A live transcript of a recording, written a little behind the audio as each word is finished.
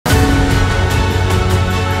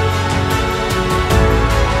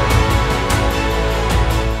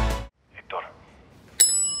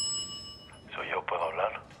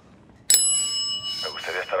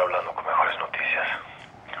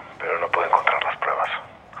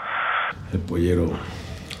El pollero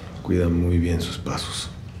cuida muy bien sus pasos.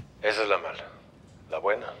 Esa es la mala. La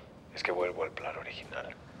buena es que vuelvo al plan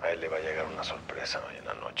original. A él le va a llegar una sorpresa hoy en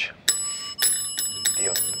la noche.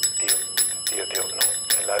 Tío, no.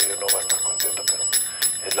 Eladio no va a estar contento, pero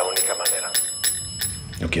es la única manera.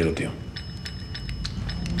 No quiero, tío.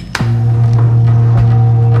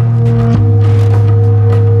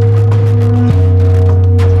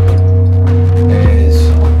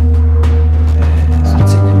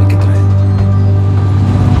 Enséñame qué trae.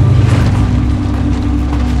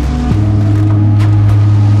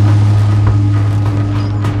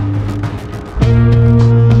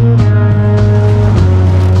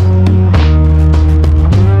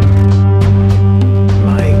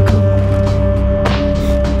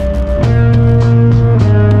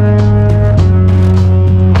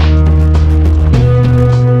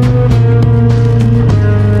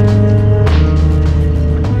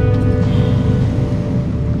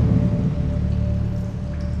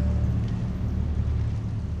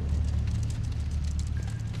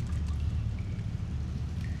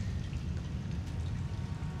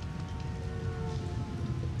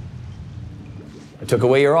 I took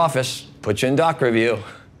away your office, put you in doc review.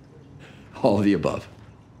 All of the above.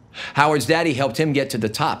 Howard's daddy helped him get to the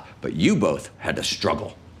top, but you both had to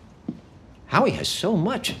struggle. Howie has so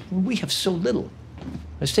much, and we have so little.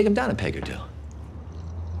 Let's take him down a peg or two.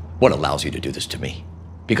 What allows you to do this to me?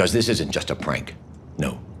 Because this isn't just a prank.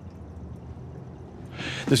 No.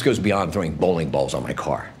 This goes beyond throwing bowling balls on my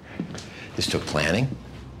car. This took planning,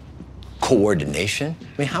 coordination.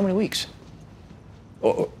 I mean, how many weeks?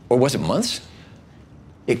 Or was it months?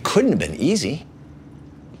 It couldn't have been easy.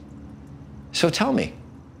 So tell me,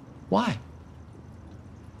 why?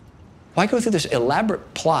 Why go through this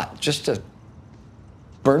elaborate plot just to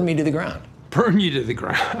burn me to the ground? Burn you to the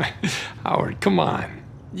ground? Howard, come on.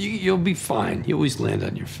 You'll be fine. You always land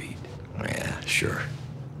on your feet. Yeah, sure.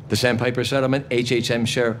 The Sandpiper settlement, HHM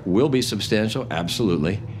share will be substantial,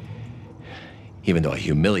 absolutely. Even though I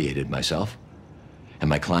humiliated myself. And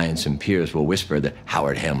my clients and peers will whisper that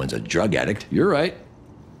Howard Hamlin's a drug addict. You're right.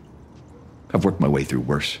 I've worked my way through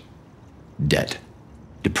worse. Debt,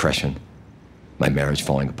 depression, my marriage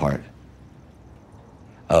falling apart.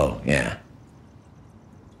 Oh, yeah.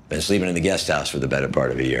 Been sleeping in the guest house for the better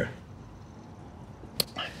part of a year.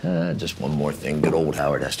 Just one more thing good old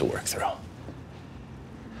Howard has to work through.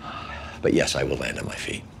 But yes, I will land on my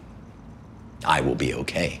feet. I will be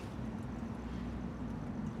okay.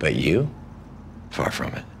 But you? Far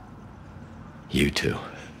from it. You too.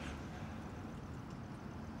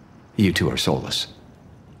 You two are soulless.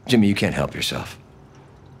 Jimmy, you can't help yourself.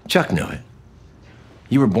 Chuck knew it.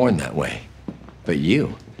 You were born that way. But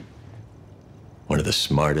you, one of the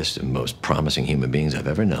smartest and most promising human beings I've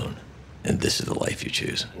ever known. And this is the life you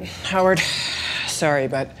choose. Howard, sorry,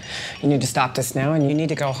 but you need to stop this now and you need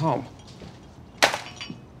to go home.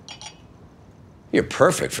 You're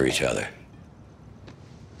perfect for each other.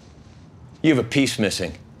 You have a piece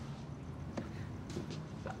missing.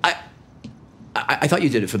 I thought you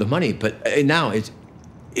did it for the money, but now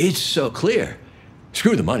it's so clear.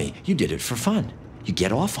 Screw the money. You did it for fun. You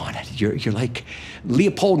get off on it. You're like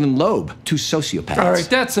Leopold and Loeb, two sociopaths. All right,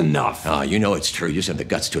 that's enough. Oh, you know it's true. You just have the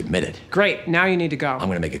guts to admit it. Great, now you need to go. I'm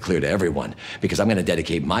going to make it clear to everyone, because I'm going to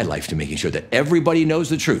dedicate my life to making sure that everybody knows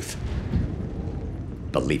the truth.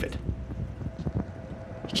 Believe it.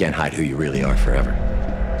 You can't hide who you really are forever.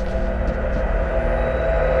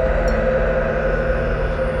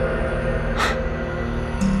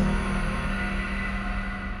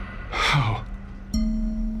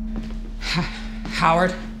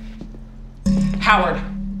 Howard? Howard!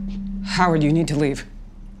 Howard, you need to leave.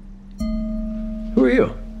 Who are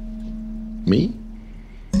you? Me?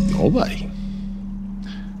 Nobody.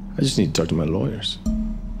 I just need to talk to my lawyers.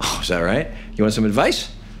 Oh, is that right? You want some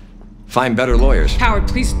advice? Find better lawyers. Howard,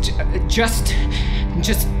 please just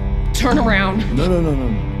turn around. No.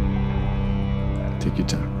 Take your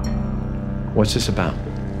time. What's this about?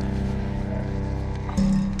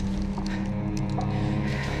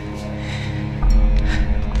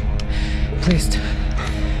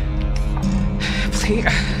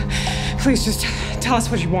 Please just tell us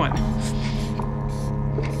what you want.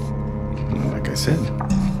 Like I said,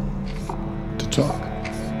 to talk.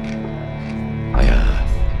 I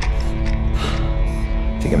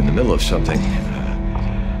think I'm in the middle of something.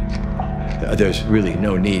 There's really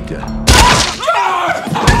no need to...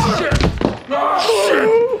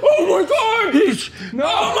 Oh my God! No!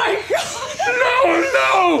 Oh my God!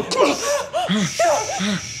 No!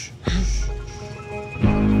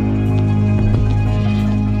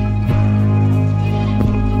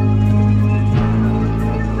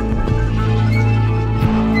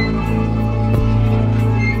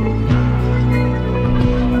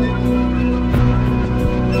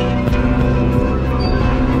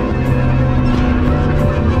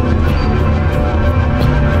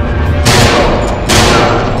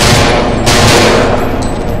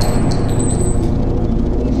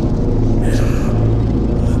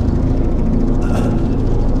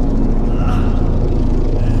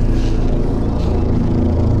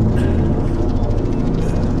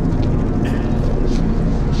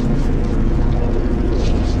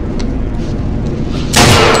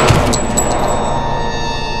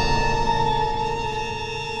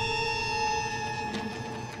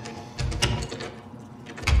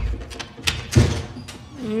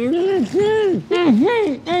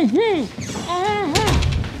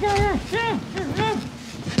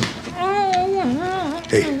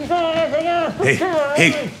 Hey,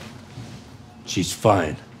 hey! She's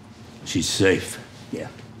fine. She's safe. Yeah.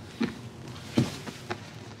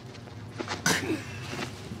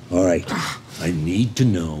 All right. I need to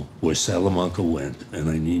know where Salamanca went, and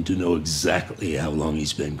I need to know exactly how long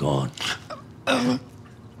he's been gone. I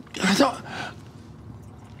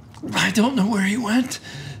don't know where he went.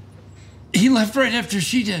 He left right after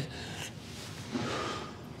she did.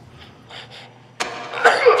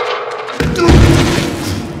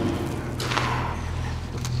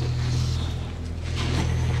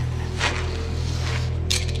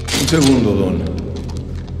 Un segundo, Don.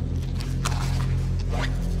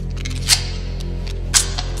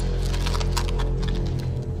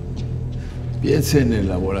 Piense en el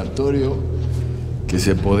laboratorio que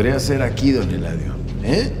se podría hacer aquí, don Eladio.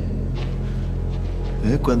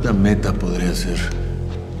 ¿Cuánta meta podría hacer?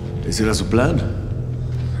 Ese era su plan.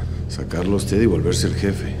 Sacarlo a usted y volverse el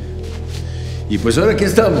jefe. Y pues ahora aquí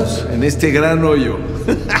estamos, en este gran hoyo.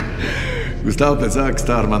 Gustavo pensaba que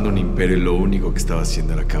estaba armando un imperio y lo único que estaba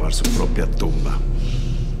haciendo era cavar su propia tumba.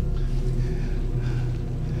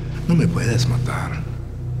 No me puedes matar.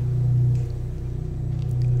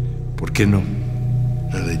 ¿Por qué no?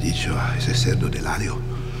 No le he dicho a ese cerdo de Eladio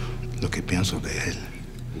lo que pienso de él.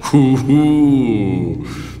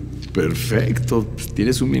 Perfecto. Pues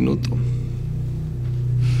tienes un minuto.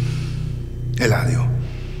 Eladio,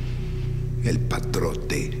 el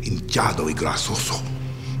patrote hinchado y grasoso.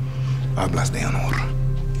 Hablas de honor,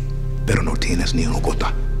 pero no tienes ni una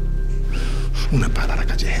gota. Una parada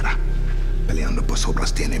callejera, peleando por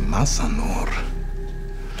sobras, tiene más honor.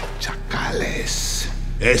 Chacales.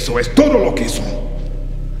 Eso es todo lo que hizo.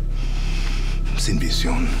 Sin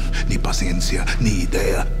visión, ni paciencia, ni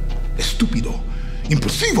idea. Estúpido,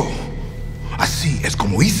 impulsivo. Así es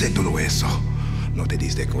como hice todo eso. No te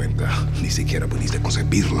diste cuenta, ni siquiera pudiste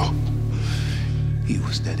concebirlo. Y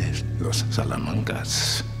ustedes, los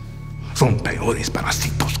Salamancas, son peores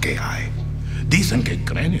parásitos que hay. Dicen que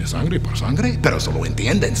creen en sangre por sangre, pero solo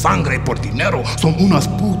entienden sangre por dinero. Son unas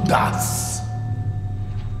putas.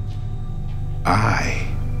 I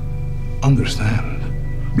understand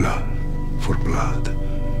blood for blood.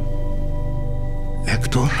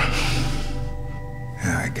 Hector,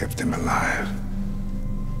 I kept him alive.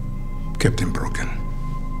 Kept him broken.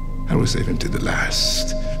 I will save him to the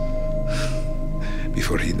last.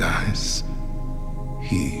 Before he dies,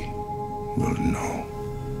 he will know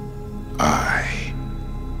I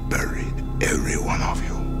buried every one of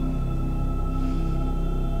you.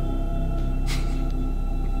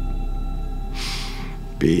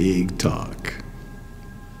 Big talk.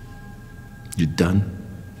 You done?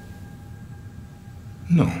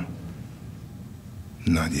 No,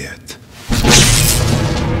 not yet.